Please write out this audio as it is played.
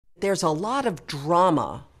There's a lot of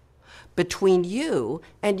drama between you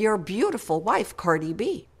and your beautiful wife, Cardi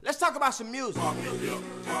B. Let's talk about some music. Jealous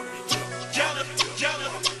ass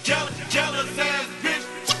bitch. Jealous ass bitch.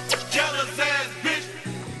 Jealous ass bitch.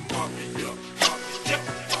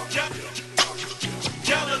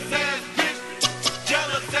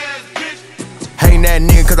 Jealous ass bitch. Hating that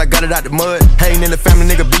nigga cause I got it out the mud. Hating in the family,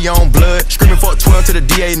 nigga be on blood. Screaming for a 12 to the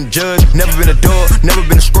DA and the judge. Never been a dog, never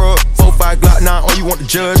been a scrub. 4-5 Glock 9, all you want to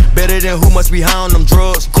judge. Better than who must be high on them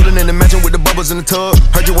drugs. Cooling in the mansion with the bubbles in the tub.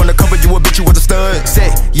 Heard you wanna cover, you a bitch, you was a stud. Say,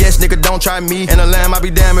 yes nigga, don't try me. And a lamb, I be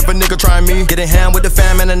damn if a nigga try me. Getting ham with the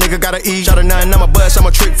fam and a nigga gotta eat. Shot a 9, I'm a bust, I'm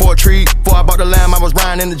a trick for a treat. Before I bought the lamb, I was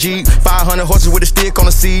riding in the Jeep. 500 horses with a stick on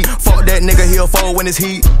the seat. Fuck that nigga, he'll fold when it's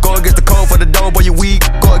heat. Go against the cold for the dough, boy, you weak.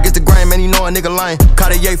 Go against the grain, man, you know a nigga lame.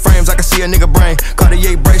 Cartier frames, I can see a nigga brain.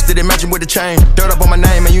 Cartier bracelet, it matching with the chain. Dirt up on my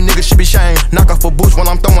name, and you niggas should be shamed. Knock off a boost when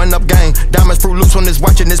I'm throwing up game. Diamonds fruit loose when it's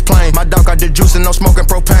watching this plane. My dog got the juice and no smoking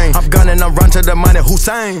propane. I'm gunning, I'm run to the money,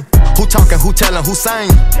 Hussein. Who talking, who telling, who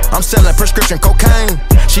saying? I'm selling prescription cocaine.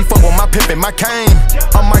 She fuck with my pimpin', my cane.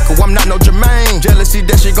 I'm Michael, I'm not no Jermaine. Jealousy,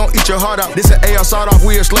 that shit gon' eat your heart out. This an AR sawed off,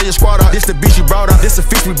 we'll slay your squad out. This the bitch you brought out, this a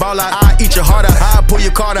fish we ball out. I eat your heart out, I pull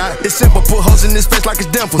your card out. It's simple, put hoes in this face like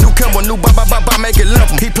it's dimple. New Kimber, new ba ba ba ba, make it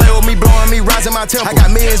limp. He play with me, blowing me, rising my temple. I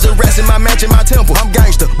got millions of rats in my mansion, my temple. I'm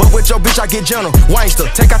gangster, but with your bitch I get gentle. Wangster,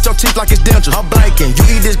 take out your teeth like it's dentures. I'm blanking, you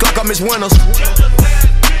eat this Glock, I miss Winters.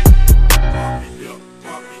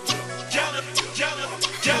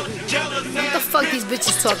 What the fuck these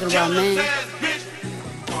bitches talking about, man?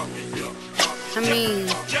 I mean,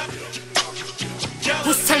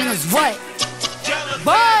 who's telling us what?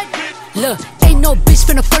 But look, ain't no bitch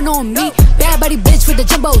finna front on me. Bad body bitch with the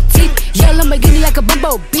jumbo teeth. Yell Lamborghini like a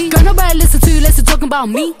bumblebee. Girl, nobody listen to you, listen talking about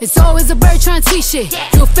me. It's always a bird trying to tweet shit.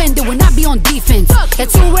 You offended when I be on defense.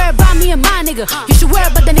 That's who worry about me and my nigga. You should worry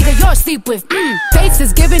about the nigga you're sleep with. Fates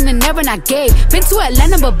is given and never not gave. Been to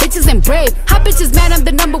Atlanta but bitches ain't brave. Hot bitches mad I'm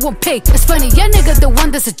the #1 pick. It's funny, your nigga the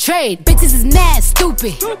one that's a trade. Bitches is mad,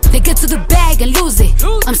 stupid. They get to the bag and lose it.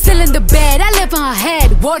 I'm still in the bed, I live on her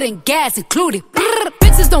head. Water and gas included.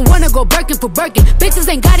 Bitches don't wanna go Birkin for Birkin. Bitches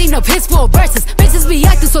ain't got enough hits for verses. Bitches be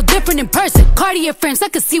acting so different in person. Cartier frames, I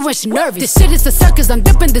can see when she nervous. This shit is a circus, I'm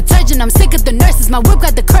dipping detergent. I'm sick of the nurses, my whip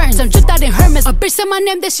got the curtains. I'm dripped out in Hermes. A bitch said my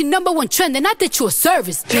name, that she #1 trend. And I did you a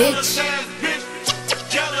service, bitch.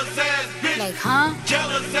 Like, huh?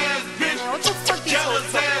 Man, what the fuck these hoes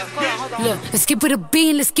talking about? Hold on. Look, let's skip with a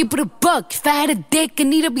bean, let's skip with a buck. If I had a dick, it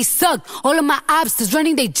need to be sucked. All of my obstacles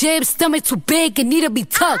running they jibs, stomach too big, it need to be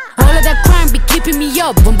tucked. All of that crime be keeping me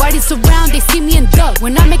up. When bodies surround, they see me and duck.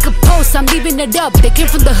 When I make a post, I'm leaving it up. They came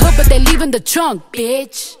from the hood, but they leaving the trunk,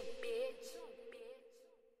 bitch.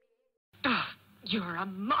 You're a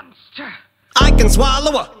monster. I can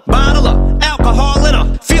swallow a bottle of alcohol in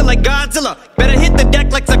her. Feel like Godzilla. Better hit the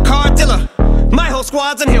deck like the car dealer. My whole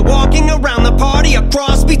squad's in here walking around the party. A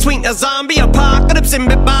cross between a zombie apocalypse and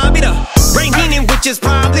Bobby the Brain Heenan, which is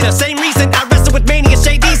probably the same reason I wrestle with mania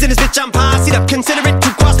shadies in this bitch. I'm posse'd up. Consider it to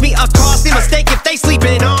cost me a costly mistake if they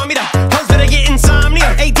sleeping on me. The hoes better get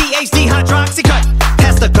insomnia. ADHD hydroxy cut.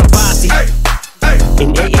 Pass the Kavasi.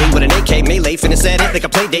 In AA with an AK melee, finna set it like a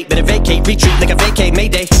play date. Better vacate, retreat like a vacay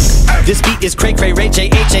Mayday. This beat is cray cray, Ray J,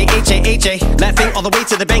 H-A-H-A-H-A. Laughing all the way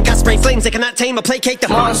to the bank, I spray flames, they cannot tame or placate the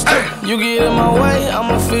monster. You get in my way,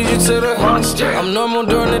 I'ma feed you to the monster. I'm normal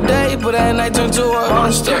during the day, but at night turn to a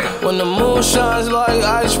monster. When the moon shines like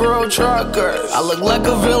ice road truckers, I look like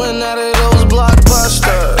a villain out of those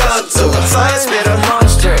blockbusters. Blood to the fire, spit a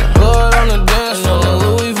monster. Blood on the dance floor, the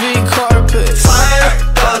Louis V carpet. Fire,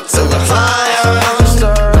 blood to the fire.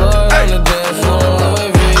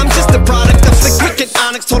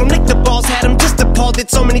 Told him nick the balls, had him just appalled. Did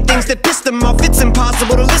so many things that pissed him off, it's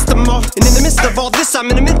impossible to list them all. And in the midst of all this, I'm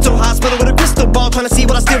in a mental hospital with a crystal ball, trying to see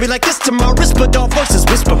what I still be like this tomorrow. Whispered all voices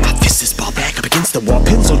whisper, my fist is ball back up against the wall,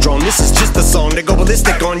 pencil drawn. This is just a song to go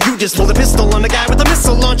ballistic on. You just pulled a pistol on the guy with a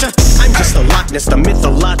missile launcher. I'm just a Loch Ness, the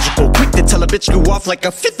mythological, quick to tell a bitch you off like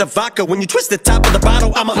a fifth of vodka. When you twist the top of the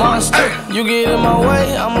bottle, I'm a monster. You get in my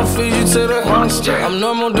way, I'ma feed you to the monster. I'm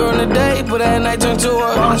normal during the day, but at night turn to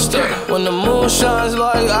a monster. When the moon shines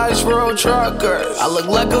like ice road truckers, I look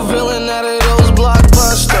like a villain out of those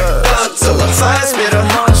blockbusters. Blood to the fire, spit a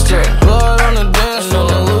monster. Blood on the dance floor,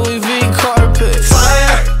 the Louis V carpet.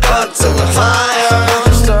 Fire, blood to the fire.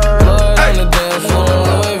 Monster. Blood on the dance floor,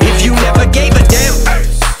 Louis V. If you never gave a damn,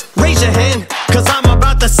 raise your hand, cause I'm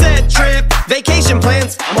about to set trip. Vacation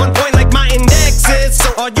plans, on point like my index is.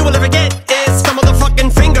 So all you will ever get is the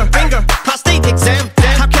motherfucking finger. Prostate exam.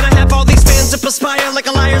 How can I have all these fans that perspire like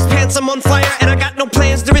a liar's pants? I'm on fire and I got no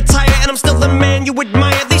plans to retire, and I'm still the man you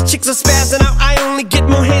admire. These chicks are spazzing out, I only get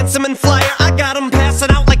handsome and flyer. I got them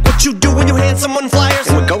passing out like what you do when you hand someone flyers.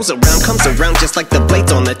 And what goes around comes around just like the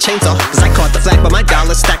blades on the chainsaw. Cause I caught the flag but my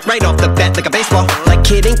dollar stacked right off the bat like a baseball. Like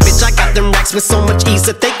kidding, bitch, I got them racks with so much ease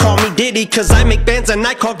that they call me Diddy. Cause I make bands and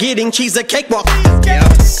I call getting cheese a cakewalk. Yeah,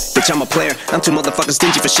 bitch, I'm a player, I'm too motherfucking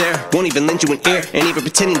stingy for share. Won't even lend you an ear, ain't even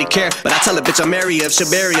pretending to care. But I tell a bitch I'm area of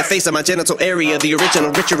Shabaria, face of my genital area. The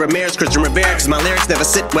original Richard Ramirez, Christian Rivera. Cause my lyrics never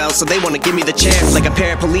sit well, so they wanna give me the chair. Like a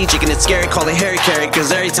paraplegic and it's scary, call it Harry Carry.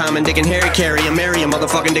 Cause every time I'm digging Harry Carry, I'm marry a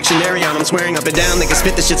motherfucking dictionary on. I'm swearing up and down, niggas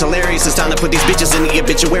spit this shit's hilarious. It's time to put these bitches in the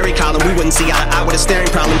obituary column. We wouldn't see eye to eye with a staring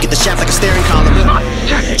problem. Get the shaft like a staring column.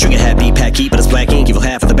 Trigger happy, pack heat, but it's black ink. Evil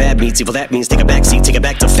half of the bad meats. Evil that means take a backseat, take it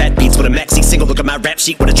back to fat beats with a maxi single. Look at my rap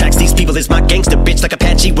sheet. What attracts these people is my gangster bitch like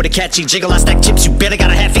Apache with a catchy jiggle. I stack chips, you better got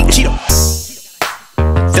a half-eaten Cheeto.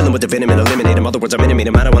 Filling with the venom and eliminate him. Other words, I'm intimate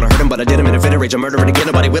him. I don't wanna hurt him, but I did him in a fit of rage. I'm murdering again.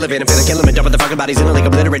 Nobody will evade him. Finna kill him and dump the fucking bodies in a league,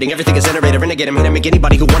 obliterating everything is generator. Renegade him, hit him, make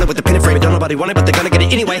anybody who want it with the pin and frame. Don't nobody want it, but they're gonna get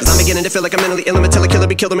it anyway. Cause I'm beginning to feel like I'm mentally ill. I'm a killer,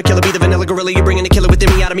 be killed. I'm a killer, be the vanilla gorilla. You're bringing the killer within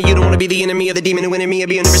me out of me. You don't wanna be the enemy of the demon who in me. Or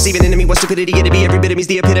be a receiving enemy. What stupidity it'd be. Every bit of me's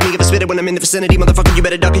the epitome of a spitter when I'm in the vicinity. Motherfucker, you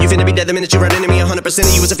better duck or you finna be dead the minute you run into me. 100% of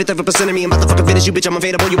you is a fifth of a percent of me. I'm about to fucking finish you, bitch. I'm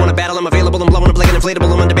available. You wanna battle? I'm available. I'm blowing up like an inflatable.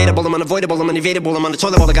 I'm undebatable. I'm unavoidable. I'm unevadable. I'm on the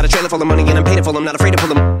toilet bowl. I got a trailer full of money and I'm paid for. I'm not afraid to pull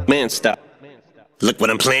them. Man, stop. Look what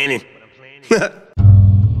I'm planning. My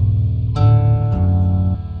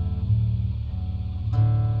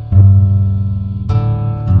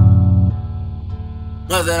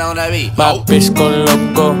bitch go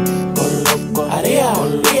loco. Maria,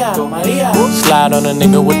 Maria. Slide on a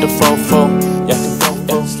nigga with the fofo. Yeah,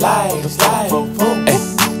 slide. Ay,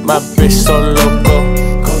 my bitch so loco.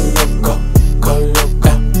 Go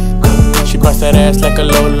loco. She bust that ass like a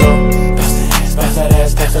Lolo. Bust that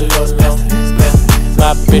ass like a Lolo.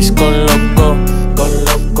 My bitch go loco.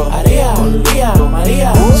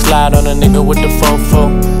 Maria. Slide on a nigga with the fofo.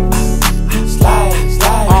 Slide.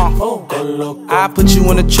 Go loco. I put you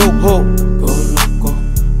in a chokehold. Go loco.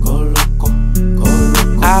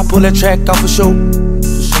 I pull that track off for show.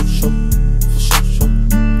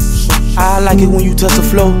 I like it when you touch the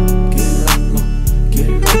flow.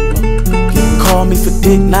 Call me for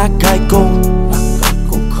dick, not Geico.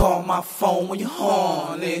 Call my phone when you're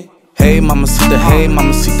horny. Hey, mama, see the hay,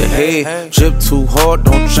 mama, see the hay. Drip too hard,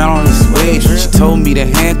 don't drown on this wave. She told me to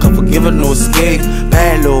handcuff her, give her no escape.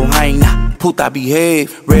 Bad little hyena, puta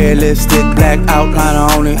behave. Red lipstick, black outliner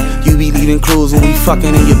on it. You be leaving clues when we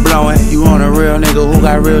fucking and you blowing. You on a real nigga who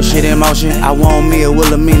got real shit in motion. I want me a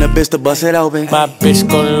Wilhelmina bitch to bust it open. My bitch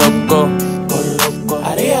go loco.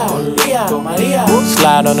 Maria.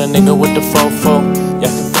 Slide on a nigga with the fofo. Yeah,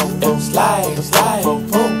 slide.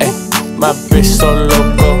 Ay, my bitch so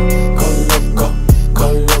loco.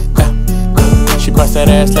 She bust that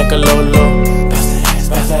ass like a Lolo.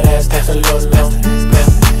 Bust that ass like a Lolo.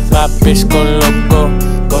 My bitch go loco.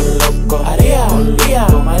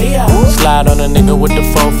 Maria. Slide on a nigga with the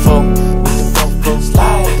fofo.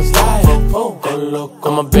 Slide. Go loco.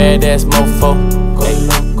 I'm a badass mofo.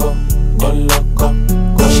 Go loco.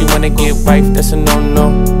 She wanna get wife, that's a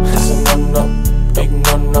no-no. Big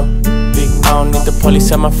no-no. I don't need the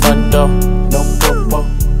police at my front door.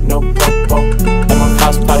 No popo. At my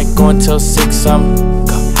house party going till 6,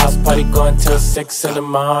 house party going till 6 in the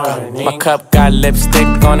morning. My cup got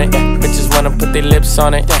lipstick on it. Bitches wanna put their lips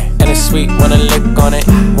on it. And it's sweet, wanna lick on it.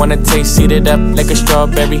 Wanna taste, eat it up like a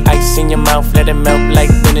strawberry. Ice in your mouth, let it melt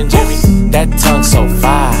like Ben and Jerry's. That tongue so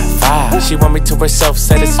fire. She want me to herself,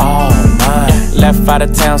 said it's all mine. Left out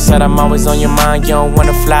of town, said I'm always on your mind. You don't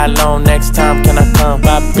wanna fly alone, next time can I come?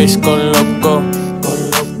 My bitch go loco.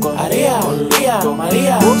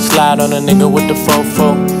 Maria. Slide on a nigga with the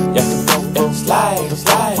fofo. Yeah, slide.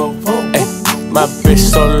 Ay, my bitch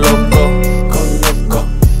so loco.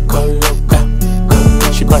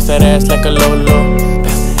 She bust that ass like a Lolo.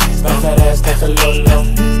 Bust that ass like a Lolo.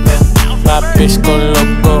 My bitch go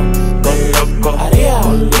loco.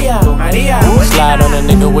 Maria. Slide on a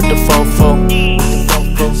nigga with the fofo.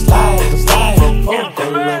 Slide. Go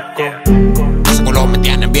loco. Ese color me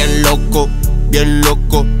tiene bien loco.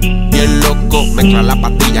 Mezcla la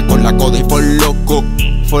pastilla con la coda y for loco.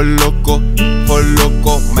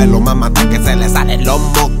 Me lo mama hasta que se le salen los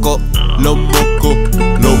mocos.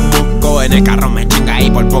 En el carro me chinga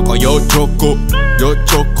y por poco yo choco.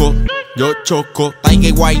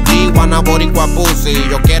 Tiger YG, wanna boricua pussy.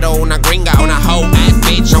 Yo quiero una gringa, una hoe ass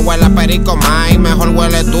bitch. No huele a perico más y mejor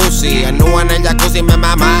huele tusi. El nu en el jacuzzi me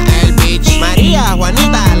mama el bitch. María,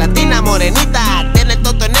 Juanita, latina, morenita. Tiene el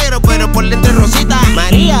toto negro pero por dentro es rosita.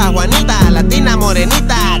 María, Juanita, latina,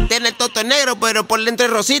 morenita. Tiene el toto negro pero por dentro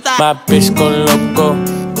es rosita. My bitch go loco.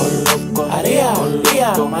 Maria.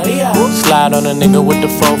 Maria. Slide on a nigga with the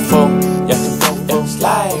fofo. Yeah,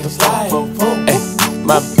 slide, ay,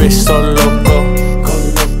 my bitch so loco.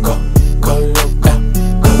 Go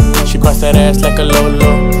loco. She bust that ass like a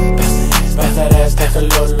lolo. Bust that ass like a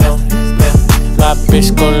lolo. My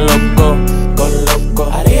bitch go loco.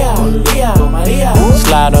 Maria.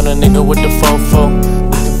 Slide on a nigga with the fofo.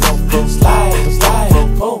 Slide,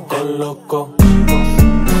 go loco.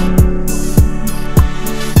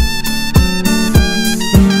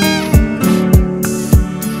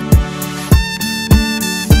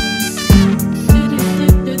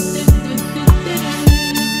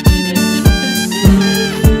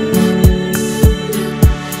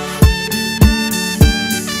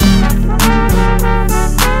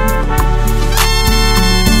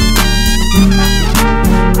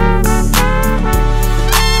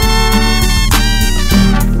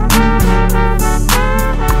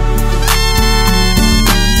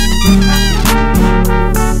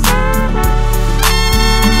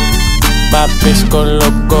 My bitch go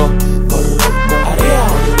loco.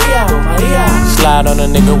 Maria. Slide on a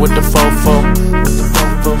nigga with the fofo.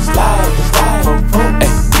 Slide. Ay,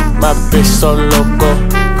 my bitch so loco.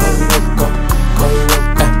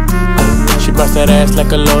 Ay, she bust that ass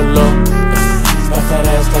like a lolo.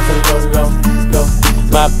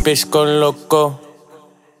 My bitch go loco.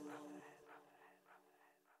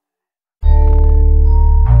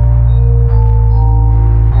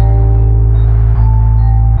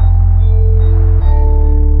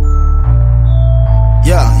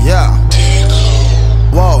 Yeah.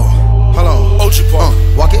 Whoa, hold on.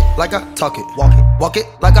 Walk it like I talk it. Walk it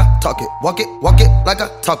like I talk it. Walk it like I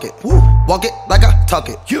talk it. Woo. Walk it like I talk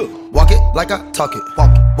it. Walk it like I talk it.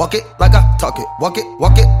 Walk it like I talk it.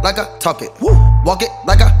 Walk it like I talk it. Woo. Walk it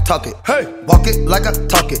like I talk it. Hey. Walk it like I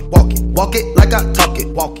talk it. Walk it like I talk it.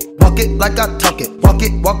 Walk it like I talk it.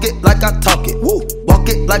 Walk it like I talk it. Woo. Walk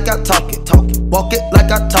it like I talk it. Walk it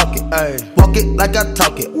like I talk it. Hey. Walk it like I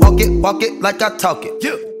talk it. Walk it like I talk it.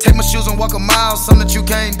 Yeah. Take my shoes and walk a mile, something that you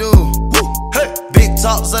can't do. Woo. Hey. Big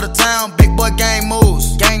talks of the town, big boy gang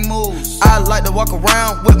moves. I like to walk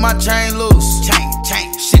around with my chain loose. Chain.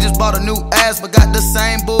 She just bought a new ass, but got the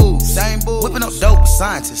same boobs. Whipping up dope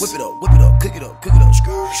scientists. Whip it up, cook it up.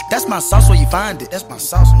 That's my sauce where you find it. That's my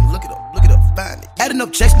sauce when you look it up, find it. Adding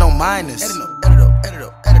up checks, no minus. Add it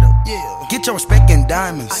up, yeah. Get your respect in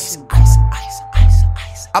diamonds. Ice.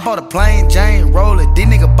 I bought a plain Jane roller, these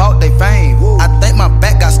niggas bought they fame. Woo. I think my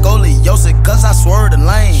back got scoliosis, cause I swerved the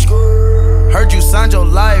lane. Heard you signed your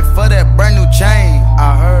life for that brand new chain.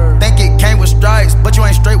 I heard. Think it came with stripes, but you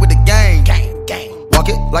ain't straight with the gang. Walk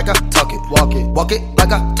it like I talk it. Walk it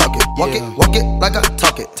like I talk it. Walk it like I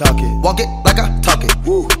talk it. Walk it like I talk it.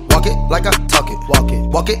 Woo. Walk it like I talk it. Walk it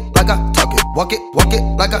like I talk it. Walk it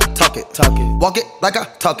like I talk it. Walk it like I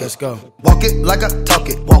talk it. Let's go. Walk it like I talk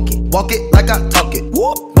it. Walk it like I talk it.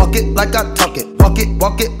 Woo. Walk it like I talk it. Walk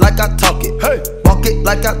it like I talk it. Hey. Walk it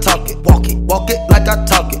like I talk it. Walk it like I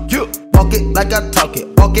talk it. Yeah. Walk it like I talk it.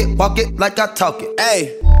 Walk it like I talk it.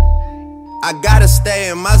 Hey, I gotta stay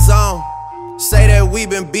in my zone. Say that we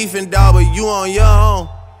been beefing, dawg, but you on your own.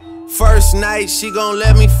 First night, she gon'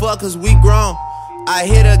 let me fuck cause we grown. I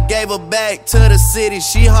hit her, gave her back to the city,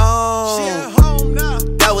 she home. She at home now.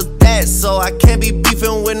 That was that, so I can't be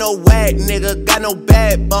beefing with no whack nigga, got no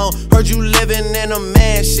backbone. Heard you living in a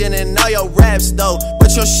mansion and all your raps though,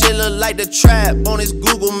 but your shit look like the trap on his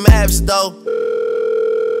Google Maps though.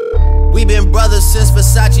 We been brothers since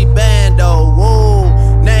Versace Bando,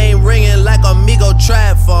 whoa. Name ringing like Amigo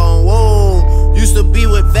trap phone, whoa. Used to be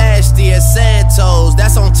with Vashti at Santos,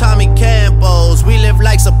 that's on Tommy Campos. We live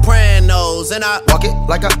like Sopranos, and I walk it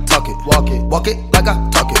like I talk it. Walk it like I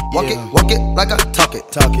talk it. Walk it like I talk it.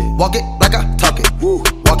 Walk it like I talk it. Woo.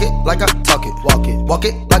 Walk it like I talk it. Walk it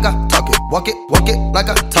like I talk it. Walk it like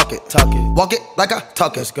I talk it. Walk it like I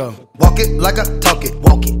talk it. Let's go. Walk it like I talk it.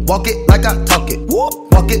 Walk it like I talk it. Woo.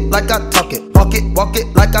 Walk it like I talk it. Walk it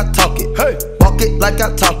like I talk it. Hey. Walk it like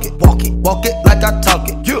I talk it. Walk it like I talk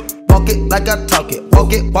it. Yeah. Walk it like I talk it.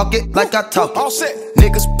 Walk it like I talk it. All set.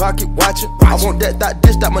 Niggas pocket watching. I want that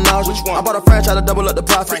dish, that menage. Which one? I bought a franchise to double up the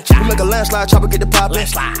profit. We make a landslide, chopper get the poppin'.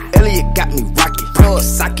 Elliot got me rocket. Plug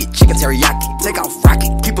socket, chicken teriyaki. Take off rocket,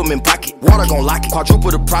 keep them in pocket. Water gon' lock it, quadruple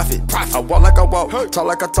the profit. I walk like I walk, talk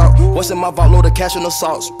like I talk. What's in my vault, load of cash and the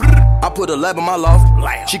sauce. I put a lab in my loft.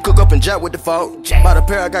 She cook up and jack with the fault. By the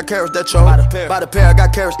pair, I got carrots that choke. By the pair, I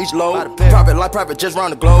got carrots each load. Private life, private just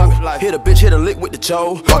round the globe. Hit a bitch, hit a lick with the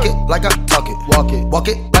cho. Walk it like I talk it. Walk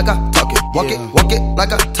it like I talk it. Walk it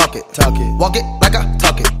like I talk it. Walk it like I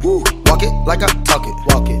talk it. Woo. Walk it like I talk it.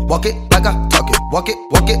 Walk it like I talk it. Walk it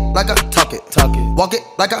like I talk it. Walk it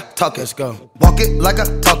like I talk it. Let's go. Walk it like I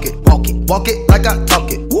talk it. Walk it. Walk it like I talk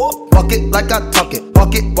it. Walk it like I talk it.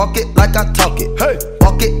 Walk it. Walk it like I talk it. Hey.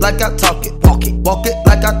 Walk it like I talk it. Walk it. Walk it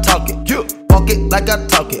like I talk it. Yeah. Walk it like I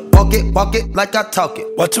talk it. Walk it like I talk it.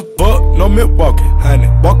 Watch your buck, no Milwaukee, honey.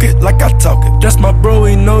 Walk it like I talk it. That's my bro,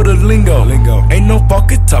 he know the lingo. Ain't no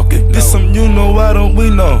walk it talking. No. This some you know, why don't we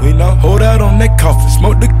know? Hold out on that coffin,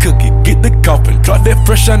 smoke the cookie, get the coffin. Drop that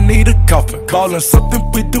fresh, I need a coffin. Ballin' something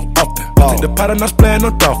we do often. Take the pot and I splayin'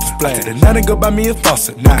 no dolphin. Take the night and go buy me a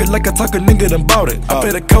faucet. Walk it like I talk, a nigga done bought it. I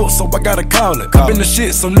pay the coat, so I gotta call it. I've been the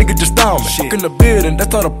shit, so nigga just style me. Walk in the building,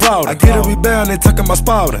 that's all the proud. I get a rebound, they talking about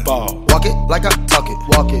spouting. Walk it like I talk it.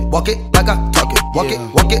 Walk it. Walk it like I talk it. Walk it.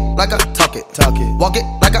 Walk it like I talk it. Talk it. Walk it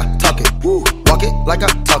like I talk it. Woo. Walk it like I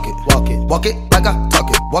talk it. Walk it. Walk it like I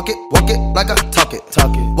talk it. Walk it. Walk it like I talk it.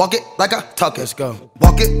 Talk it. Walk it like I talk it. Let's go.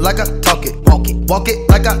 Walk it like I talk it. Walk it. Walk it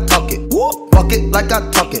like I talk it. Woo. Walk it like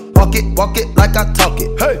I talk it. Walk it. Walk it like I talk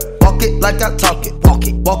it. Hey. Walk it like I talk it. Walk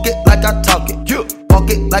it. Walk it like I talk it. Yeah. Walk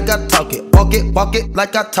it like I talk it. Walk it. Walk it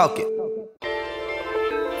like I talk it.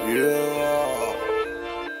 Yeah.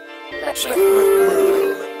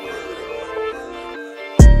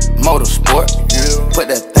 Motorsport, put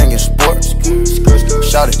that thing in sports.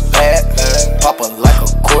 Shout it bad, pop it like a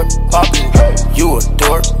court. You a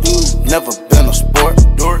dork, never been a sport.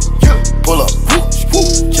 Pull up,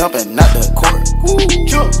 jumping out the court.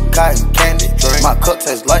 Cotton candy, my cup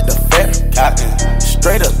tastes like the fair.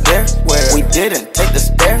 Straight up there, we didn't take the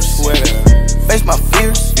stairs. Face my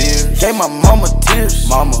fears, gave my mama tears.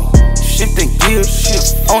 Shifting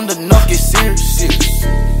gears, on the knock get serious.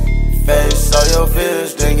 Face all your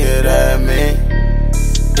fears, then get at me.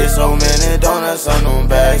 There's so many donuts on them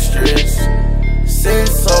back streets. Sit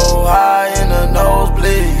so high in the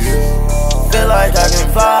nosebleeds, feel like I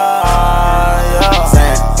can fly, yeah.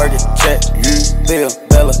 Saying, Fergie check, Bill,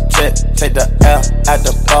 Bella check. Take the L at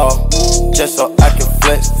the ball, just so I can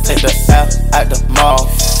flex. Take the L at the mall,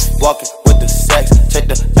 walking with the sex. Take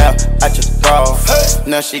the L at your bra,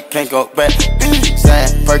 now she can't go back.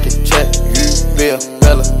 Saying, Fergie check, Bill,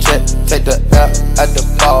 Bella check. Take the L at the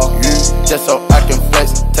ball, just so I can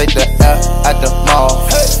flex. Take the L at the mall,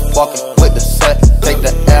 walking with the set. Take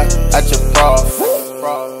the L at your bra.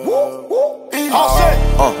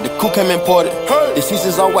 The coupe came imported. The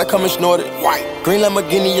seasons all white, coming snorted. Green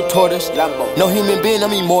Lamborghini, a tortoise. No human being,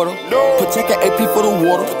 I'm immortal. Protect an AP for the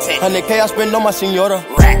water. 100K I spend on my senora.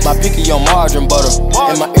 My picky on margarine butter.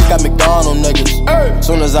 And my ear got McDonald's niggas.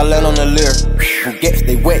 Soon as I land on the Lear, who gets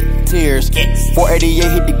they wet tears.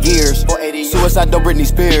 488 hit the gears. Suicide don't Britney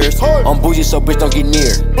Spears. I'm bougie so bitch don't get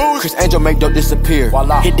near. Chris Angel make dope disappear.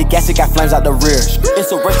 Hit the gas, it got flames out the rear.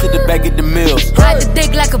 It's a race to the back of the mills. Ride the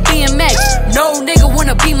dick like a BMX. No nigga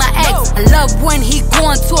wanna be my ex. I love when he go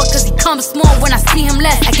on tour cause he comes small. When I see him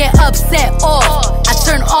less, I get upset off. I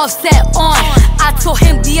turn offset on. I told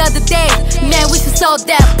him the other day, man, we should sell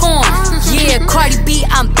that porn. Yeah, Cardi B,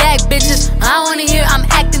 I'm back, bitches. I wanna hear I'm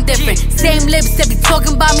acting different. Same lips that be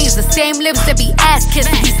talking about me is the same lips that be ass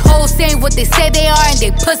kissing. These hoes saying what they say they are and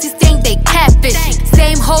they pussies think they catfishing.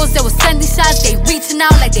 Same hoes that was sending shots, they reaching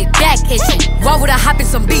out like they back itching. Why would I hop in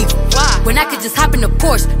some beef? When I could just hop in a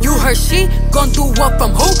Porsche. You heard she gon' do what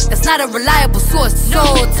from who? That's not a reliable source. So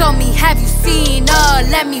tell me, have you seen her?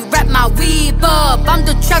 Let me wrap my weave up. I'm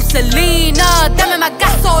the trap Selena. Dame my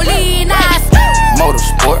gasolina.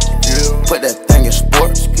 Motorsport, put that thing in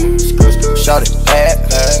sports. Shout it bad,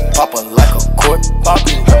 pop it like a court.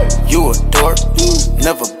 You a dork,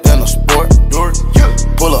 never been a sport.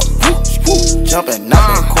 Pull up, jumping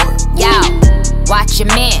out the court. Yo, watch your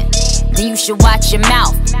man, then you should watch your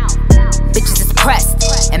mouth. Bitches is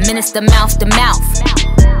pressed, administer mouth to mouth.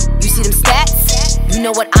 You see them stats? You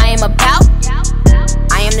know what I am about?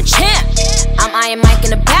 I am the champ, I'm Iron Mike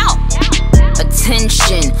in the bout.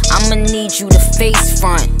 Attention, I'ma need you to face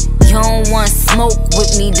front. You don't want smoke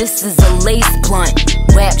with me, this is a lace blunt.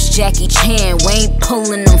 Raps Jackie Chan, we ain't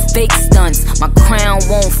pulling them fake stunts. My crown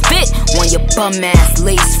won't fit on your bum ass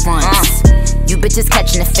lace fronts. You bitches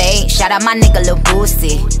catching the fade, shout out my nigga Lil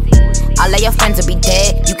Boosie. All of your friends will be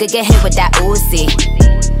dead, you could get hit with that Uzi.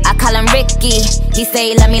 I call him Ricky, he say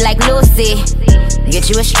he love me like Lucy. Get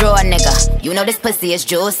you a straw, nigga, you know this pussy is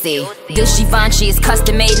juicy. This Givenchy is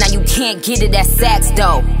custom made, now you can't get it at Saks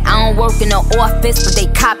though. I don't work in the office, but they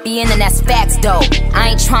copying and that's facts though. I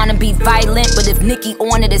ain't tryna be violent, but if Nicki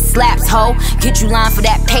on it, it slaps, ho. Get you line for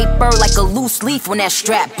that paper like a loose leaf when that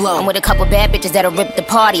strap blow. I'm with a couple bad bitches that'll rip the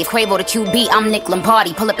party. If Quavo the QB, I'm Nick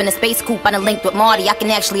Lombardi. Pull up in a space coupe, I done linked with Marty. I can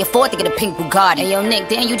actually afford to get a pink Bugatti. Hey yo Nick,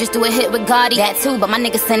 didn't you just do a hit with Gotti? That too, but my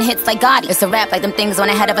niggas send hits like Gotti. It's a rap like them things on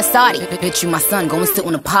the head of a Saudi. Bitch, you my son, go and sit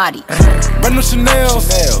on a potty. Run them Chanels.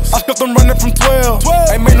 I stuck them running from 12.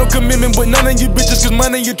 Ain't made no commitment with none of you bitches, cause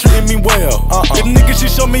money you treating me well. If nigga she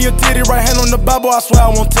show me a titty, right hand on the Bible, I swear I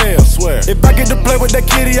won't tell. If I get to play with that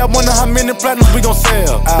kitty, I wonder how many platinums we gon'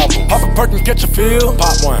 sell. Album. Pop a perk and catch a feel.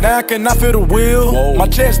 Pop one. Now I cannot feel the wheel. Whoa. My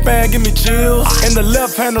chest bag give me chills. In the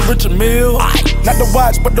left hand a Richard Mille. Not the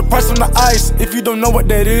watch, but the price on the ice. If you don't know what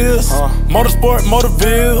that is. Motorsport,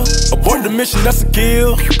 Motorville. Abort the mission, that's a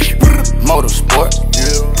kill. Motorsport,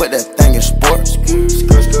 put that thing in sports.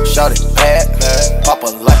 Shout it bad, pop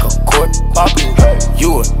it like a court.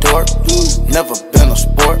 You a dork, never been a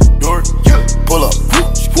sport. Pull up,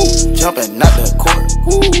 jumping out the court.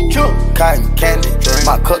 Cotton candy,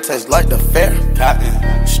 my cup tastes like the fair.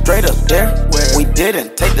 Straight up there, we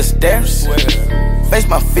didn't take the stairs. Face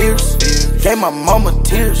my fears, gave my mama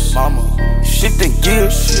tears. Shifting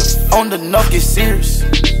gears, on the knock get serious.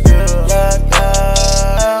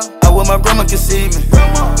 I wish my grandma could see me.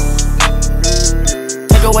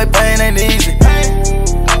 Take away pain ain't easy.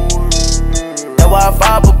 That's why I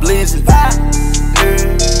fire for bleeding.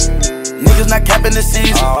 Niggas not capping the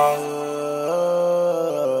season.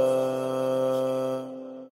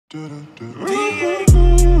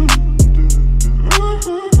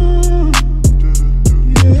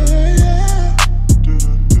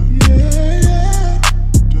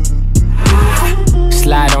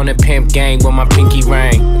 Slide on the pimp gang with my pinky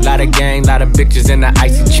ring. Lot of gang, lot of bitches in the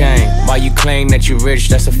icy chain. While you claim that you rich,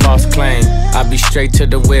 that's a false claim. I be straight to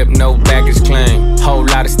the whip, no baggage claim. Whole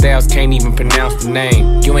lot of styles, can't even pronounce the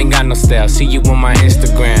name. You ain't got no style, see you on my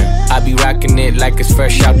Instagram. I be rocking it like it's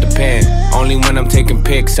fresh out the pen. Only when I'm taking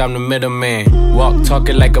pics, I'm the middleman. Walk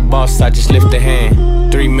talking like a boss, I just lift a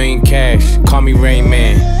hand. 3 million cash, call me Rain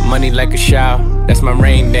Man. Money like a shower, that's my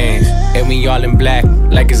rain dance. And we all in black,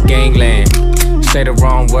 like it's gangland. Say the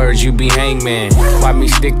wrong words, you be hangman. Why me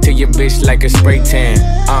stick to your bitch like a spray tan?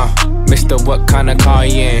 Mister, what kind of car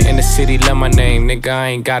you in the city, love my name, nigga, I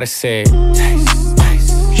ain't gotta say it. Taste,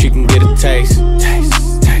 taste. She can get a taste.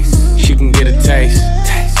 Taste, taste. She can get a taste.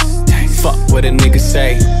 Taste, taste. Fuck what a nigga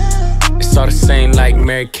say. It's all the same like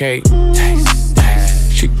Mary Kate. Taste,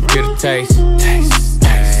 taste. She can get a taste. Taste,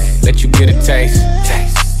 taste. Let you get a taste.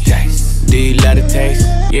 Taste, taste. Do you love the taste?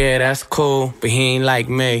 Yeah, that's cool, but he ain't like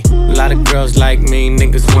me. A lot of girls like me,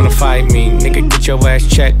 niggas wanna fight me. Nigga, get your ass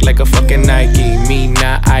checked like a fucking Nike. Me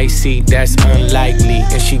not icy, that's unlikely.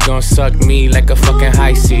 And she gon' suck me like a fucking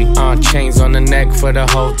high C. Chains on the neck for the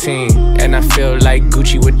whole team. And I feel like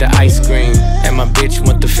Gucci with the ice cream. And my bitch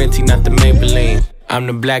want the Fenty, not the Maybelline. I'm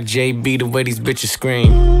the black JB, the way these bitches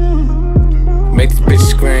scream. Make this bitch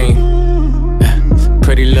scream.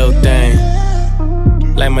 Pretty little thing.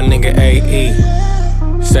 Like my nigga AE.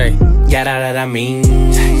 Say, yada that I mean.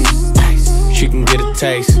 Taste, taste. She can get a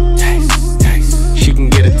taste. Taste, taste. She can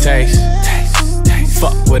get a taste. Taste, taste.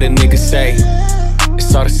 Fuck what a nigga say.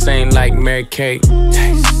 It's all the same like Mary Kate.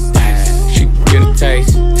 Taste, taste. She can get a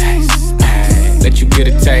taste. Taste, taste. Let you get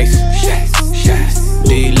a taste.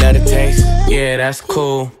 Do you love the taste? Yeah, that's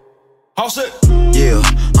cool. Yeah,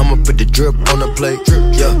 I'ma put the drip on the plate.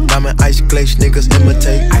 Yeah, diamond ice glaze, niggas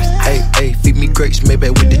imitate. Ayy, ayy, feed me grapes, maybe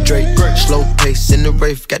with the Drake. Slow pace in the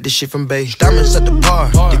rave, got this shit from Bay. Diamonds at the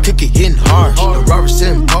bar, the cookie hitting hard. The robber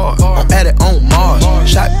sitting par, I'm at it on Mars.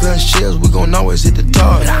 Shotgun shells, we gon' always hit the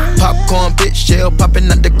target. Popcorn, bitch, shell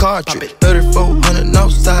popping out the cartridge. 3400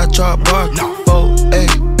 outside, char bar.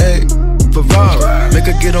 488. Ferrari. Make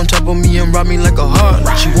her get on top of me and rob me like a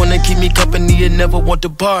heart. She wanna keep me company and never want to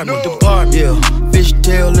bar me. Yeah, fish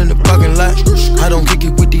tail in the parking lot. I don't kick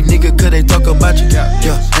it with these niggas cause they talk about you.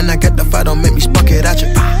 Yeah, and I got the fight, don't make me spark it at you.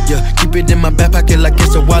 Yeah, keep it in my back pocket like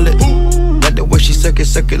it's a wallet. Like the way she suck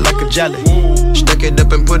it like a jolly. Stuck it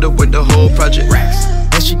up and put up with the whole project.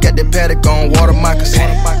 And she got that paddock on water moccasin.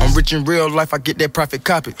 I'm rich in real life, I get that profit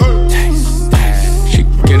copy. Taste, taste. She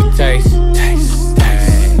can get a taste. Taste.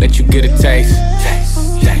 Let you get a taste.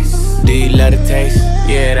 Taste, taste. Do you love the taste?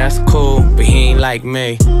 Yeah, that's cool, but he ain't like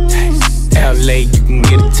me. Taste, LA, you can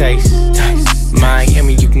get a taste. Taste.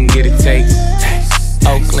 Miami, you can get a taste. Taste.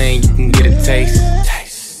 Oakland, you can get a taste.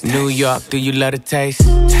 Taste. New York, do you love the taste?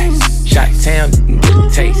 Taste. Chi-Town, you can get a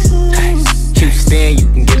taste. Taste. Houston, you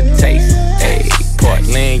can get a taste. Hey,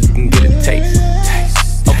 Portland, you can get a taste.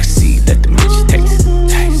 Taste. Overseas, let the bitch taste.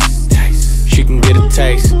 Taste. Taste. She can get a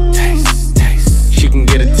taste. Taste. She can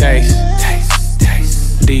get a taste. Taste,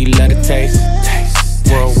 taste. Do you love the taste?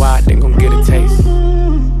 Taste. Worldwide, they gon' get a taste.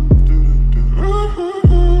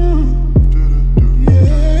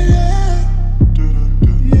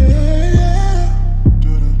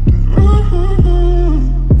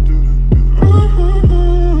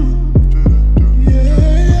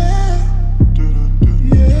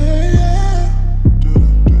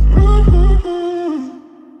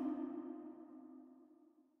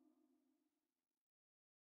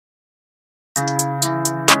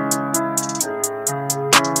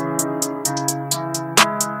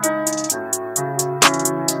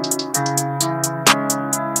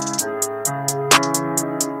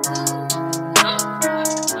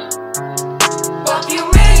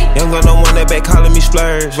 back calling me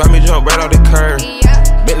splurge. Ride me jump right off the curb.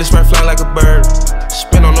 Bentley spray fly like a bird.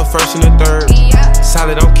 Spin on the first and the third.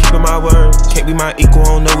 Solid, I'm keeping my word. Can't be my equal,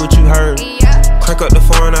 I don't know what you heard. Crank up the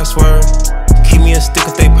foreign, I swear. Keep me a stick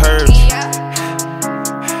if they purge.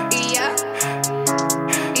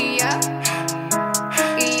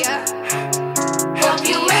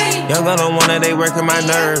 Young, I don't want that, they working my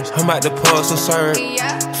nerves. I'm about to pour some syrup.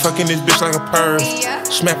 Fucking this bitch like a perm.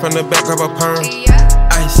 Smack from the back of a perm.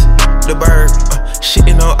 Ice, the bird.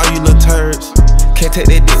 Shitting on all you little turds. Can't take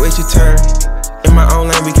that dick, wait your turn. In my own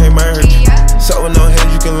lane, we can't merge. So with no heads,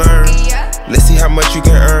 you can learn. Let's see how much you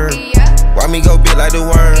can earn. Why me go big like the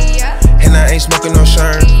worm? And I ain't smoking no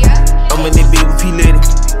shern. I'm in the beat with P. Litty.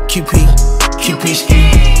 QP ski.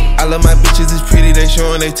 I love my bitches, it's pretty. They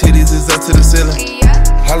showing their titties, it's up to the ceiling.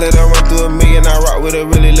 I let her run through a million, I rock with her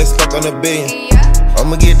really, let's fuck on a billion.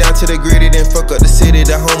 I'ma get down to the gritty, then fuck up the city,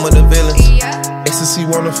 the home of the villains. Ecstasy,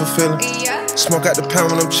 wonderful feeling. Smoke out the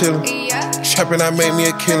pound when I'm chillin'. Trappin', I made me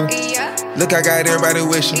a killer. Look, I got everybody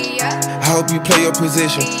wishing. I hope you play your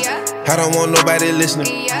position. I don't want nobody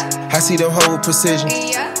listening. I see them hoe with precision.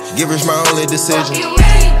 Give us my only decision.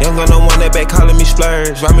 Young on the one that back calling me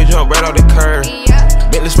splurge. Ride me jump right off the curb.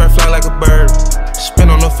 Bentley spray fly like a bird. Spin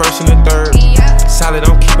on the first and the third. Solid,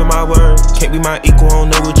 I'm keeping my word. Can't be my equal, I don't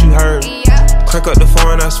know what you heard. Crank up the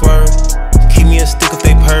foreign, I swear. Keep me a stick if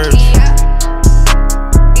they purge.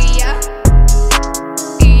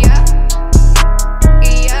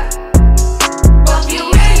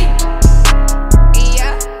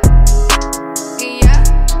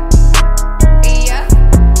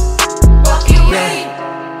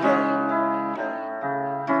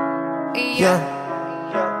 Yeah.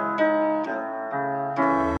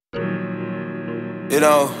 You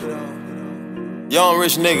know, young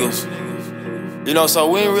rich niggas. You know, so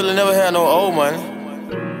we ain't really never had no old money.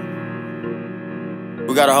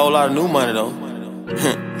 We got a whole lot of new money though.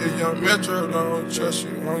 If young Metro don't trust you,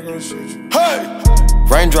 I'm gonna shoot you. Hey!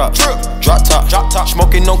 Raindrop, drop top,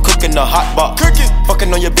 smoking on cooking the hot box.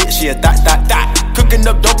 Fucking on your bitch, yeah, that. Cooking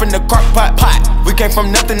up dope in the crock pot. We came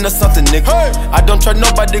from nothing to something, nigga. Hey. I don't try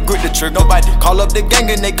nobody, grip the trigger. Nobody call up the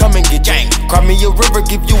gang and they come and get gang. Cry me a river,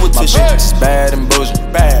 give you a tissue. My bitch is bad and bullshit.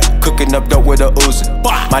 Cooking up dope with a Uzi.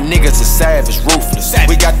 My niggas is savage, ruthless.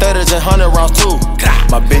 We got 30s and 100 rounds too.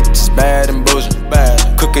 My bitch is bad and bullshit.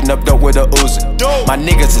 Cooking up dope with a Uzi. My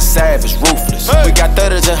niggas is savage, ruthless. We got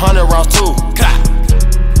 30s and 100 rounds too.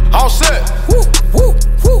 All set. Woo, woo,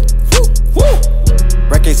 woo, woo, woo.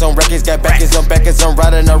 Records on records, got backers on backers. I'm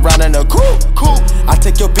riding around in a cool. I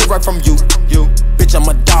take your bitch right from you. Bitch, I'm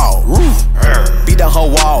a dog. Beat down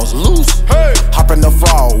her walls, loose. Hop in the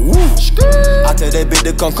fall. I tell that bitch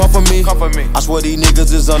to come for me. I swear these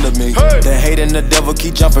niggas is under me. The hate and the devil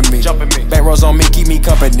keep jumping me. Back rows on me, keep me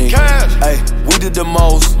company. Hey, we did the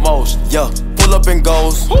most. Yeah. Pull up and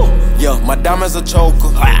goes. Yeah, my diamonds a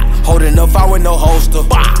choker. Holding up, I with no holster.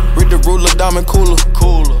 Read the ruler, diamond cooler.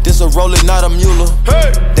 This a roller, not a mule.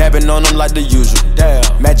 Dabbing on them like the usual.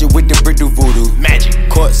 Magic with the brick do voodoo.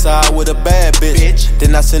 Courtside with a bad bitch.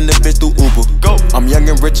 Then I send the bitch through Uber. I'm young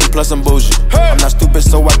and rich and plus I'm bougie. I'm not stupid,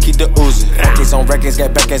 so I keep the Uzi. Records on records,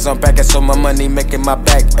 got backers on backers, so my money making my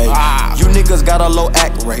back. You niggas got a low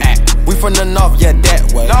act rate. We from the north, yeah,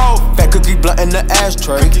 that way. Fat cookie blunt in the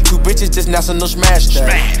ashtray. Two bitches just national smash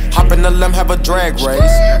day. Hop in the limb, have a drag race.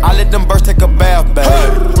 I let them birds take a bath, babe.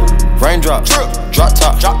 Raindrop, drop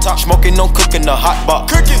top, smoking on cooking the hot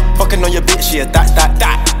box. Fucking on your bitch, yeah, that.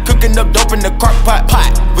 Cooking up dope in the crock pot.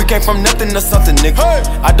 We came from nothing to something, nigga.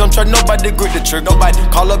 I don't try nobody, grip the trigger. Nobody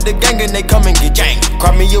call up the gang and they come and get gang.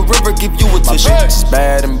 Cry me a river, give you a tissue. My bitch is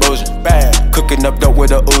bad and bullshit. Cooking up dope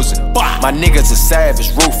with a Uzi. My niggas is savage,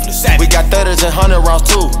 ruthless. We got 30s and 100 rounds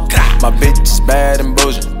too. My bitch is bad and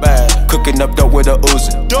bullshit. Cooking up dope with a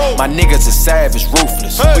Uzi. My niggas is savage,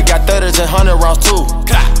 ruthless. We got 30s and 100 rounds too.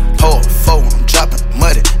 Pour a four, I'm dropping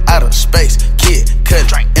muddy out of space. Kid, cut,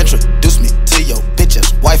 introduce me to your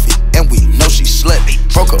bitch's wifey, and we know she slutty.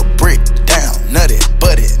 Broke a brick down, nutty,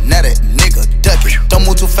 buddy, now that nigga ducky. Don't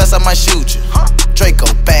move too fast, I might shoot you. Draco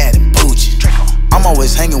bad and bougie. I'm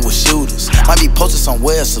always hanging with shooters. Might be posted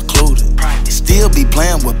somewhere secluded. Still be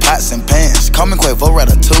playing with pots and pans. Call me Quavo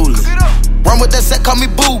Ratatouille. Run with that set, call me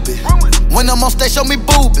Booby. When I'm on stage, show me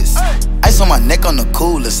boobies. Ice on my neck on the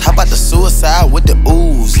coolest. How about the suicide with the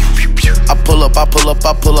ooze? I pull up, I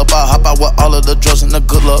hop out with all of the drugs and the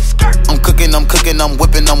good luck. I'm cooking, I'm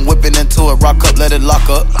whipping into it. Rock up, let it lock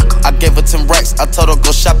up. I gave her 10 racks, I told her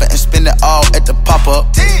go shopping and spend it all at the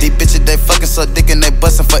pop-up. These bitches, they fucking suck dick and they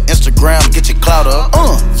bustin' for Instagram, get your clout up.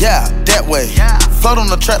 Yeah, that way. Float on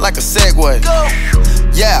the track like a Segway.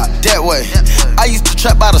 Yeah, that way. I used to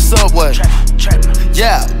trap by the subway.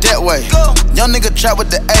 Yeah, that way. Young nigga trap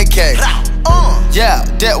with the AK. Yeah,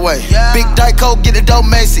 that way. Big Dyco, get it dope,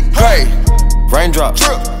 Macy. Great. Raindrop,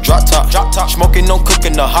 drop top, smoking, no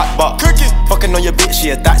cooking, the hot pot. Fucking on your bitch,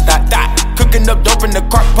 yeah, that. Cooking up dope in the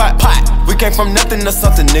crock pot. We came from nothing to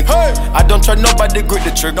something, nigga. I don't try nobody, grip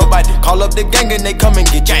the trigger. Nobody call up the gang and they come and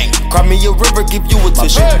get gang. Cry me a river, give you a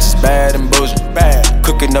tissue. It's bad and bullshit, bad.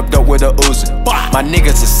 Cooking up dope with a Uzi. My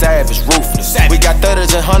niggas are savage, ruthless. We got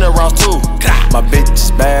 30s and 100 rounds too. My bitch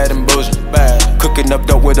is bad and bullshit, bad. Cooking up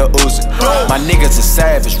dope with a Uzi. My niggas are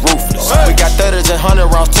savage, ruthless. We got 30s and 100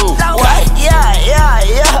 rounds too. Yeah.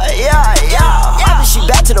 She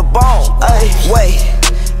back to the bone. Ay, wait,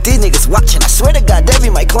 these niggas watching. I swear to God, they be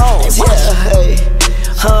my clones. Yeah, hey,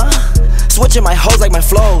 switching my hoes like my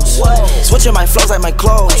flows. Switching my flows like my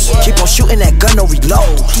clothes. Keep on shooting that gun, no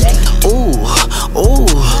reload. Ooh,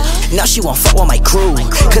 now she won't fuck with my crew.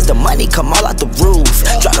 Cause the money come all out the roof.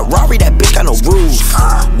 Drive the Rari, that bitch got no roof.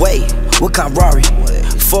 Wait, what kind of Rari?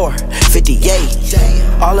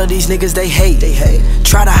 458. All of these niggas they hate.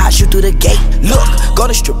 Try to hide you through the gate. Look, go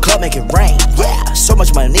to strip club, make it rain. Yeah, so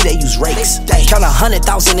much money they use rakes. Count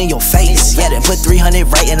 100,000 in your face. Yeah, then put 300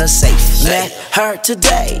 right in a safe. Met her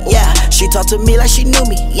today. Yeah, she talked to me like she knew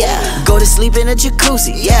me. Yeah, go to sleep in a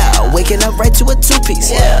jacuzzi. Yeah, waking up right to a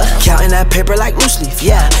 2-piece. Yeah, counting that paper like loose leaf.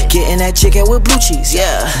 Yeah, getting that chicken with blue cheese.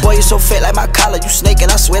 Yeah, boy you so fit like my collar. You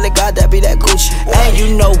snaking, I swear to God that be that Gucci. And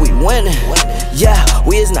you know we winning. Yeah,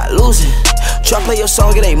 we is not losing. Try play your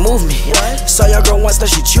song, it ain't move me. Saw your girl once, now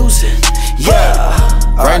she choosing. Yeah.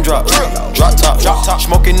 Raindrop, drop top,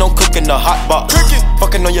 smoking, no cooking, the hot pot.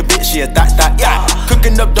 Fucking on your bitch, yeah, that.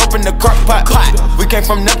 Cooking up dope in the crock pot. We came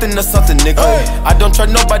from nothing to something, nigga. I don't try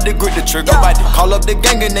nobody, grip the trigger. Call up the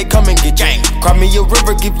gang and they come and get gang. Cry me a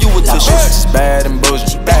river, give you a tissue. It's bad and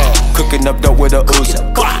bullshit, bad. Cooking up dope with a Uzi.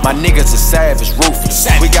 My niggas are savage, ruthless.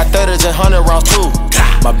 We got 30s and 100 rounds too.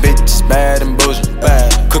 My bitch is bad and bullshit,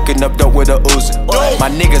 bad. Cooking up dope with a Uzi. My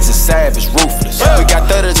niggas are savage, ruthless. We got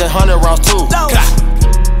 30s and 100 rounds too.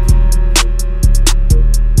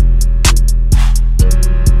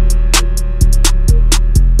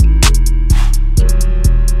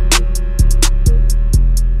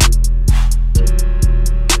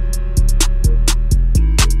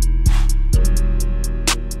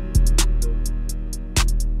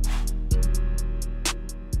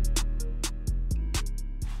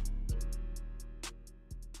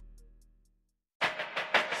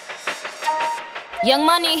 Young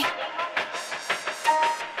Money.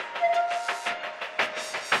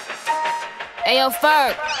 Ayo,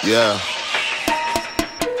 Ferg. Yeah.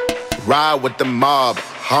 Ride with the mob,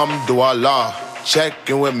 Hamdulillah. Check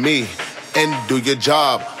in with me and do your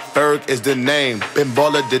job. Ferg is the name. Ben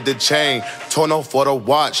Baller did the chain. Torno for the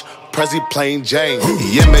watch. Prezi plain Jane.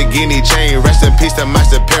 Yamagini chain. Rest in peace to my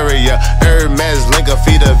superior. Hermes Linka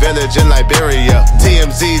feed a village in Liberia.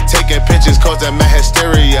 TMZ taking pictures causing my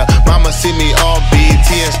hysteria. Mama see me on BET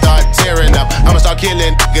and start tearing up. I'ma start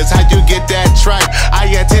killing niggas. How you get that tripe? I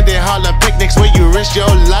attended Harlem picnics where you risk your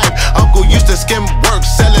life. Uncle used to skim work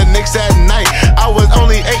selling nicks at night. I was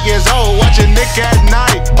only 8 years old watching Nick at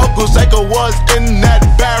night. Uncle Psycho was in that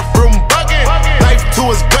bathroom bucket. Knife to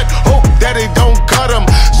his gut. Hope daddy don't cut him.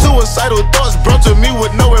 Suicidal thoughts brought to me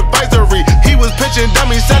with no advisory. He was pitching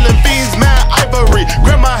dummies, selling fiends, mad ivory.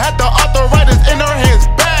 Grandma had the arthritis in her hands,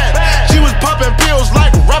 bad. She was popping pills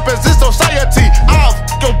like rappers in society. I'll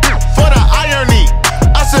f your bitch for the irony.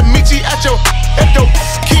 I said meet you at your if your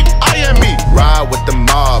keep eyeing me. Ride with the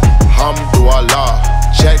mob, Hamdulillah.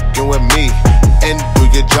 Check in with me and do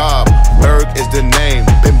your job. Berg is the name.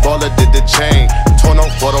 Ben Baller did the chain. Torno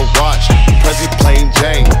for the watch. Prezi plain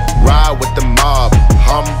Jane. Ride with the mob.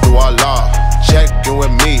 Hamdulillah. Check in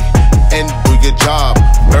with me and do your job.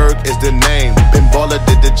 Berg is the name. Ben Baller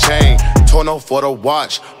did the chain. Torno for the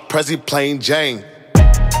watch. Prezi plain Jane.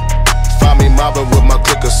 Find me mobbing with my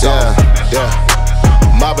clicker song. Yeah.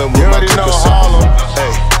 Mobbing with my clicker song.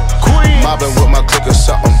 Hey. Mobbing with my clicker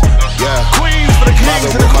something. Yeah. Queens for the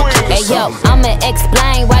kings and the queens. Hey yo, I'ma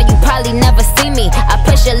explain why you probably never see me. I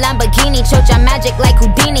push a Lamborghini, choke your magic like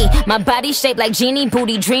Houdini. My body shaped like genie,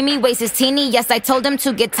 booty dreamy, waist is teeny. Yes, I told him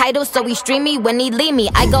to get titles, so he stream me when he leave me.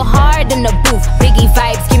 I go hard in the booth, Biggie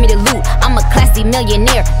vibes, give me the loot. I'm a classy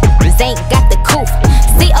millionaire, ain't got the couth.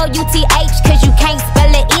 C-O-U-T-H, cause you can't spell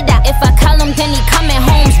it either. If I call him, then he coming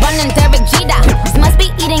home, running Derek Jeter. Must be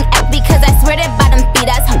eating F because I swear that bottom feed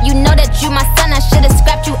us. You know that you my son, I should've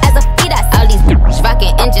scrapped you as a fetus. All these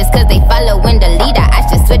rockin' inches cause they followin' the leader. I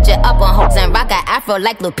should switch it up on hopes and rock a Afro. afro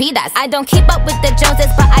like Lupitas. I don't keep up with the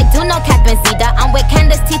Joneses, but I do know Catherine Zeta. I'm with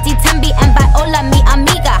Candace, Titi, Tembi, and Viola, mi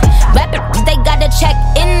amiga. Rappers, they gotta check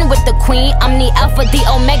in with the queen. I'm the alpha, the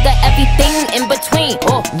omega, everything in between.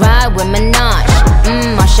 Oh, ride with Minaj,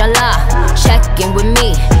 mashallah. Check in with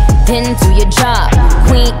me, then do your job.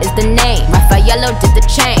 Queen is the name, Raffaello did the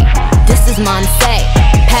chain. This is Monse,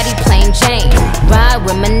 Patty plain Jane. Ride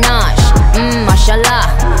with Minaj, mashallah.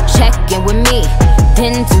 Check in with me,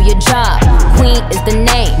 then do your job. Queen is the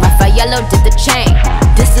name, Raffaello did the chain.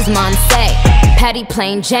 This is Monse, Patty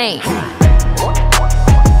plain Jane.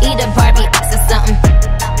 Eat a Barbie X or something.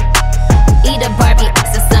 Eat a Barbie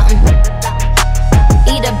X or something.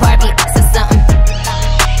 Eat a Barbie X or something.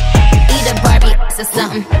 Eat a Barbie X or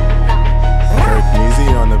something. Easy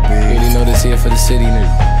on the beat. Really know this here for the city, nigga.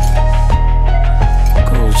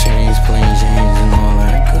 Gold chains, plain James, and all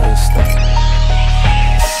that good stuff.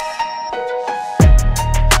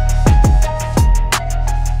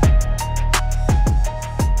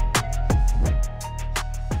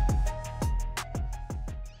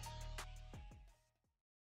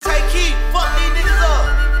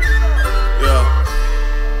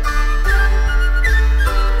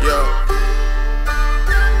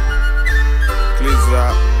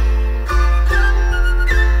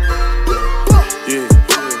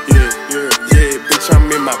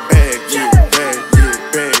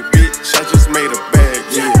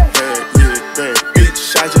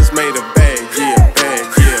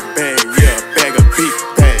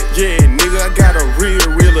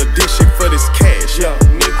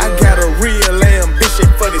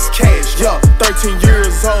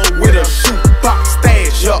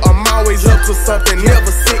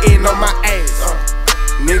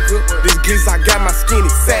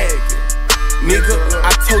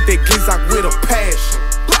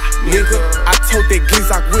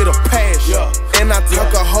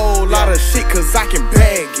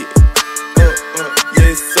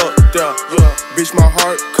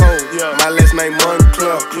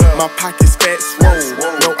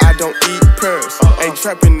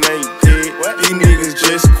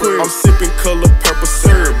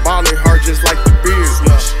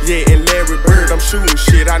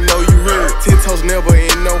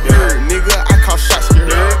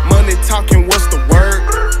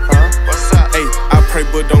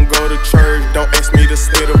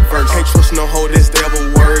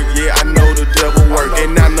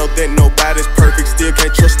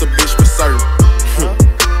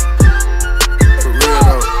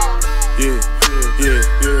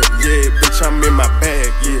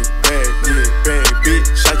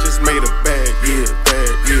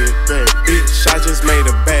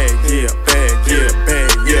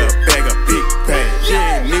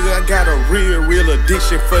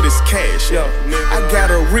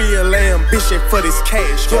 For this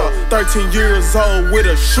cash, 13 years old with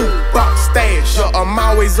a shoebox stash. I'm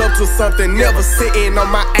always up to something, never sitting on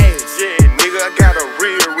my ass. Yeah, nigga, I got a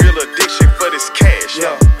real addiction for this cash.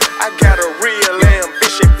 I got a real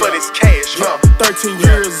ambition for this cash. 13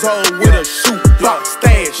 years old with a shoebox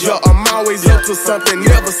stash. I'm always up to something,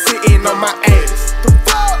 never sitting on my ass. The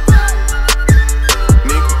fuck?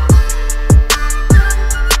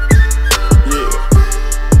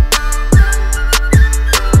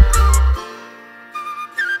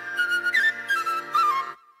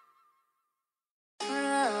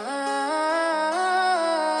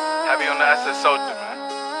 Soldier, man.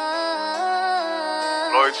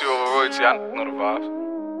 Loyalty over royalty, I know the vibes.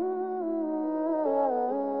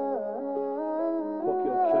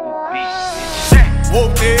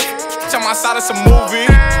 Whooped it, tell my side of some movie.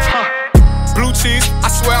 Blue cheese, I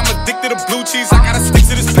swear I'm addicted to blue cheese. I gotta stick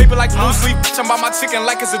to this paper like blue sleep. I'm about my chicken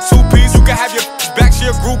like it's a two-piece. You can have your back, she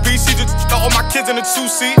a groupie. She just got all my kids in a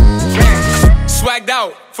two-seat. Swagged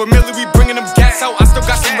out, familiar, we bringing them gas out. I still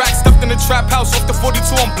got some racks stuffed in the trap house. Off the 42,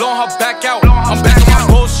 I'm blowing her back out. I'm back on my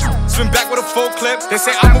bullshit, spin back with a full clip. They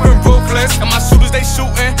say I'm moving ruthless, and my shooters they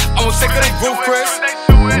shooting. I'm gonna take her they roof, Chris.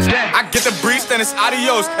 I get the breeze, then it's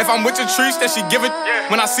adios. If I'm with your trees, then she give it.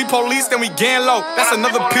 When I see police, then we gang low. That's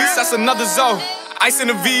another piece, that's another zone. Ice in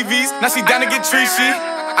the VVs, now she down to get treachy.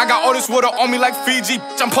 I got all this water on me like Fiji.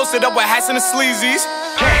 I'm posted up with hats and the sleazies.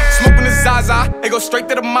 Smoking the Zaza, it go straight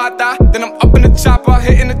to the Mata. Then I'm up in the chopper,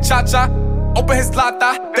 hitting the cha-cha. Open his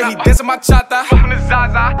lata, then he dancing my chata. Open the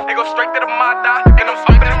Zaza, it go straight to the Mata. Then I'm up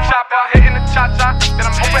in the chopper, hitting the cha-cha. Then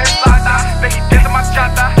I'm open his lata, then he dancing my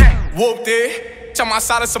chata. Whooped it, check my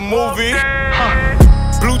side of some movie.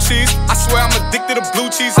 Blue cheese, I swear I'm addicted to blue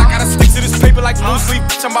cheese. I gotta stick to this paper like blue sleep.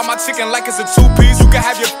 I'm about my chicken like it's a two-piece. You can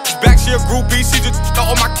have your back, she a groupie. She just got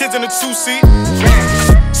all my kids in a two-seat.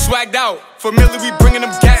 swagged out. Familiar, we bringing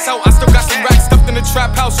them gas out. I still got some racks stuffed in the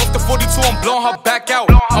trap house. Off the 42, I'm blowing her back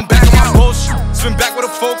out. I'm back on my bullshit. Spin back with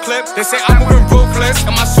a full clip. They say I'm moving ruthless.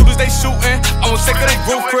 And my shooters, they shooting. I won't take it, they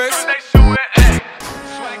roof, Chris.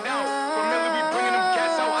 Swagged out. Familiar, we bringing them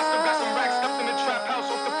gas out. I still got some racks stuffed in the trap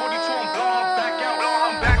house. Off the 42, I'm blowing her back out.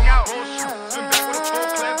 I'm back out. Spin back with a full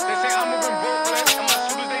clip. They say I'm moving ruthless. And my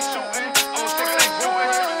shooters, they shooting. I won't take it, they roof,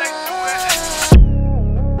 Chris.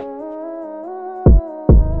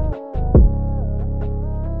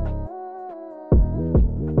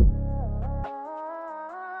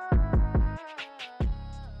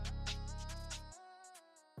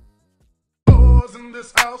 In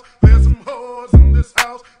this house, there's some hoes in this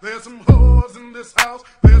house, there's some hoes in this house,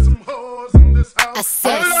 there's some hoes in this house. I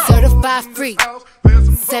said certified free,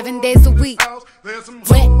 7 days a week,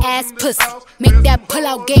 wet ass pussy, make that pull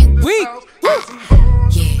out game weak.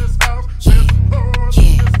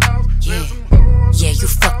 Yeah, you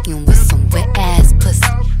fucking with some wet ass pussy.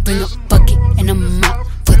 Bring a bucket and a mop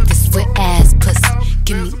for this wet ass pussy.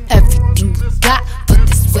 Give me everything you got for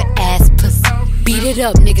this wet ass pussy. Beat it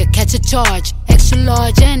up, nigga, catch a charge. Extra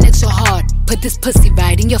large and extra hard. Put this pussy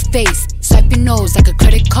right in your face. Swipe your nose like a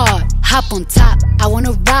credit card. Hop on top, I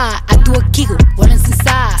wanna ride. I do a giggle, what is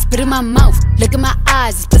inside? Spit in my mouth, look in my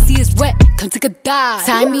eyes. This pussy is wet, come take a dive.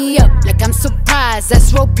 Tie me up like I'm surprised,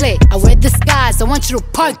 that's roleplay. I wear disguise, I want you to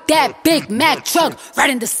park that Big Mac truck right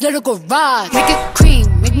in this little garage. Make it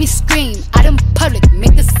cream, make me scream. Out in public,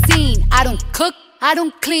 make a scene. I don't cook, I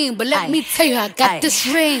don't clean, but let me tell you, I got this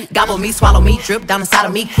ring. Gobble me, swallow me, drip down inside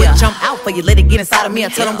of me. Quick jump out for you, let it get inside of me. I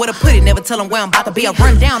tell them where to put it, never tell them where I'm about to be. I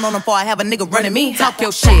run down on them before I have a nigga running me. Talk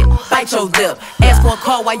your shit, bite your lip. Ask for a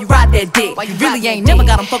call while you ride that dick. You really ain't never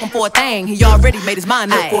got him fucking for a thing. He already made his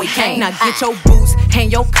mind up before he came. Now get your boots,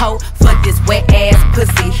 hang your coat for this wet ass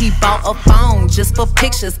pussy. He bought a phone just for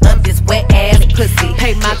pictures of this wet ass pussy.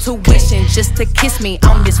 Pay my tuition just to kiss me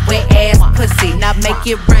on this wet ass pussy. Now make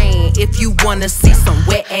it rain if you wanna see some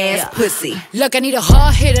wet ass pussy. Look, I need a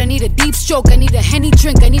hard hit, I need a deep stroke, I need a Henny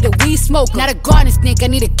drink, I need a weed smoke. Not a garden snake, I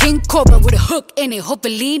need a king cobra with a hook in it, hope it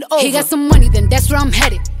lean over. He got some money, then that's where I'm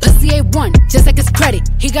headed. Pussy A1, just like his credit.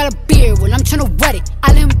 He got a beard, well I'm tryna wet it.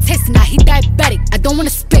 I let him taste it, now he diabetic. I don't wanna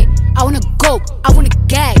spit, I wanna gulp, I wanna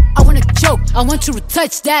gag, I wanna choke. I want you to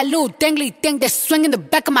touch that little dangly thing that's swinging the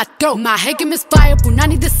back of my throat. My head can misfire,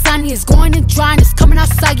 Punani the sunny is going and drying, it's coming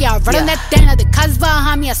outside. Yeah, I run on that thing, now the cuz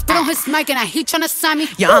behind me. I spit on his mic and I he tryna sign me.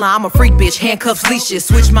 Your Honor, I'm a freak bitch, handcuffs, leashes.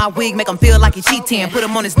 Switch my wig, make him feel like he cheating. Put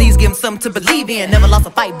him on his knees, give him something to believe in. Never lost a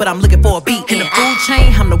fight, but I'm looking for a beat. In the food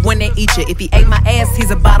chain, I'm the one that eat you. If he ate my ass, he's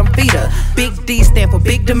a bottom feeder. Big D stand for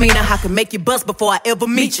big demeanor. I can make you bust before I ever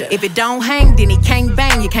meet you. If it don't hang, then he can't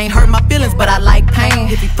bang. You can't hurt my feelings, but I like pain.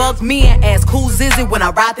 If he fuck me and ask who's is it when I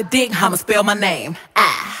ride the dick, I'ma spell my name.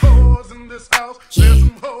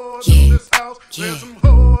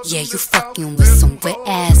 Yeah, you fucking with some wet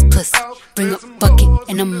ass pussy. Bring a bucket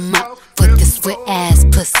and a mop for this wet ass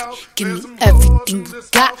pussy. Give me everything you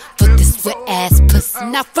got for this wet ass pussy.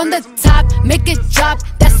 Now from the top, make it drop,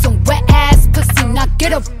 that's some wet ass pussy. Now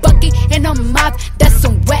get a bucket and a mop, that's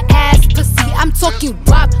some wet ass pussy. I'm talking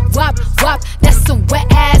wop, wop, wop, that's some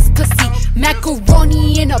wet ass pussy.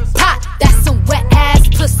 Macaroni in a pot, that's some wet ass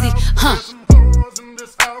pussy, huh?